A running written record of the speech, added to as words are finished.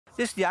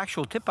This is the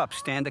actual tip-up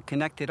stand that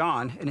connected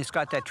on, and it's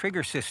got that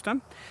trigger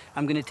system.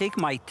 I'm going to take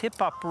my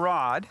tip-up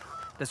rod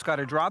that's got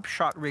a drop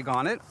shot rig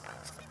on it,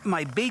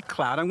 my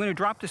BaitCloud. I'm going to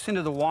drop this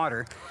into the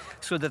water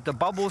so that the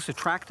bubbles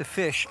attract the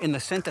fish in the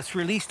scent that's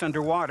released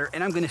underwater,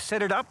 and I'm going to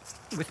set it up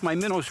with my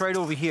minnows right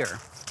over here.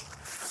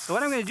 So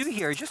what I'm going to do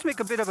here is just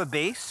make a bit of a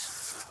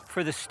base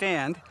for the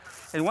stand.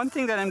 And one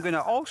thing that I'm going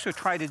to also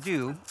try to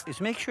do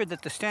is make sure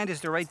that the stand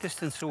is the right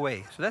distance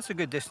away. So that's a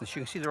good distance.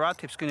 You can see the rod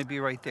tip's going to be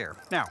right there.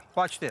 Now,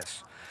 watch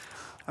this.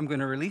 I'm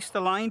going to release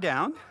the line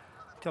down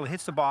until it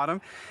hits the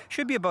bottom.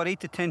 Should be about 8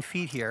 to 10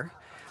 feet here.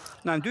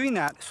 Now I'm doing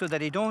that so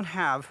that I don't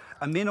have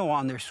a minnow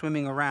on there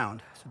swimming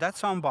around. So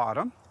that's on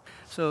bottom.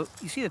 So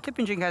you see the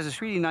TipNJig has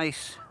this really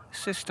nice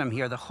system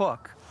here, the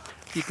hook.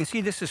 You can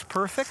see this is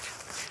perfect.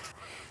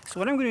 So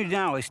what I'm going to do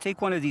now is take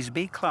one of these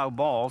BaitCloud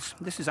balls.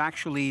 This is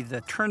actually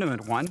the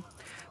tournament one.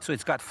 So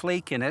it's got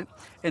flake in it.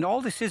 And all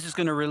this is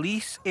going to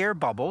release air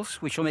bubbles,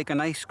 which will make a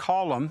nice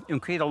column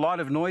and create a lot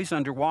of noise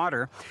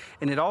underwater.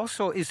 And it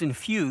also is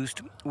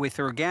infused with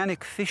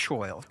organic fish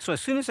oil. So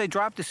as soon as I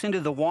drop this into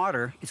the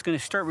water, it's going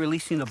to start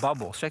releasing the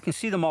bubbles. So I can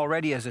see them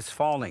already as it's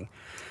falling.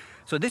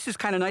 So this is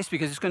kind of nice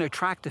because it's going to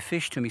attract the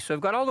fish to me. So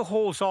I've got all the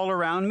holes all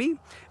around me,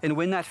 and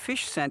when that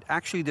fish scent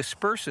actually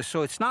disperses,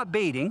 so it's not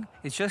baiting,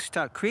 it's just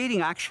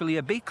creating actually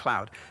a bait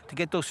cloud to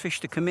get those fish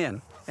to come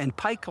in. And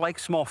pike like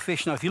small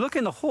fish. Now if you look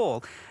in the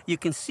hole, you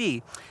can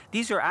see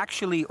these are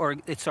actually,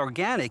 it's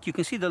organic. You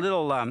can see the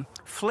little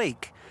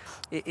flake.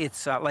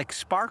 It's like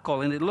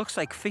sparkle, and it looks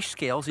like fish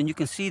scales, and you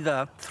can see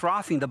the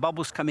frothing, the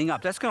bubbles coming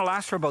up. That's going to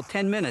last for about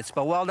 10 minutes,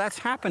 but while that's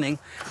happening,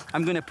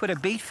 I'm going to put a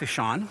bait fish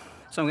on.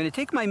 So I'm going to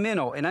take my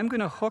minnow and I'm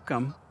going to hook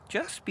him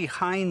just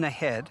behind the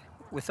head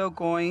without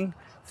going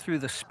through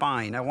the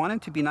spine. I want him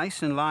to be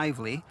nice and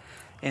lively,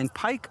 and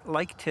pike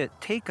like to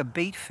take a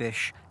bait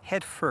fish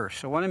head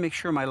first. So I want to make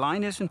sure my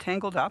line isn't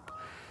tangled up,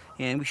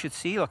 and we should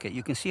see, look,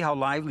 you can see how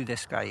lively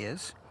this guy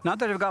is. Now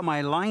that I've got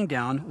my line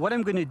down, what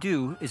I'm going to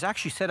do is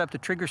actually set up the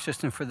trigger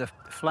system for the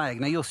flag.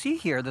 Now you'll see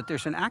here that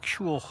there's an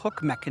actual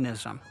hook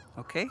mechanism,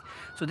 okay?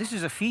 So this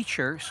is a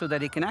feature so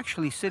that it can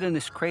actually sit in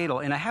this cradle,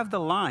 and I have the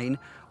line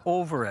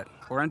over it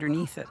or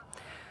underneath it.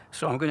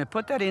 So I'm going to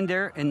put that in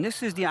there, and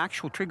this is the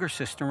actual trigger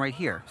system right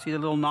here. See the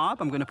little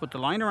knob? I'm going to put the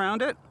line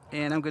around it,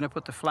 and I'm going to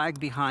put the flag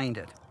behind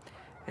it.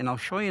 And I'll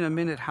show you in a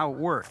minute how it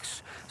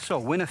works. So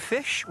when a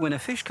fish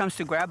comes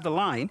to grab the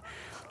line,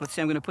 let's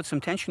say I'm going to put some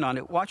tension on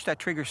it, watch that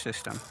trigger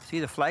system. See,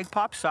 the flag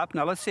pops up.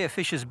 Now let's say a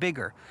fish is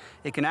bigger.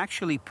 It can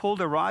actually pull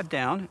the rod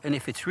down, and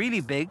if it's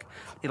really big,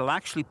 it'll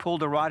actually pull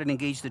the rod and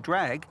engage the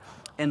drag,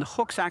 and the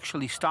hooks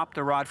actually stop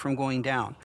the rod from going down.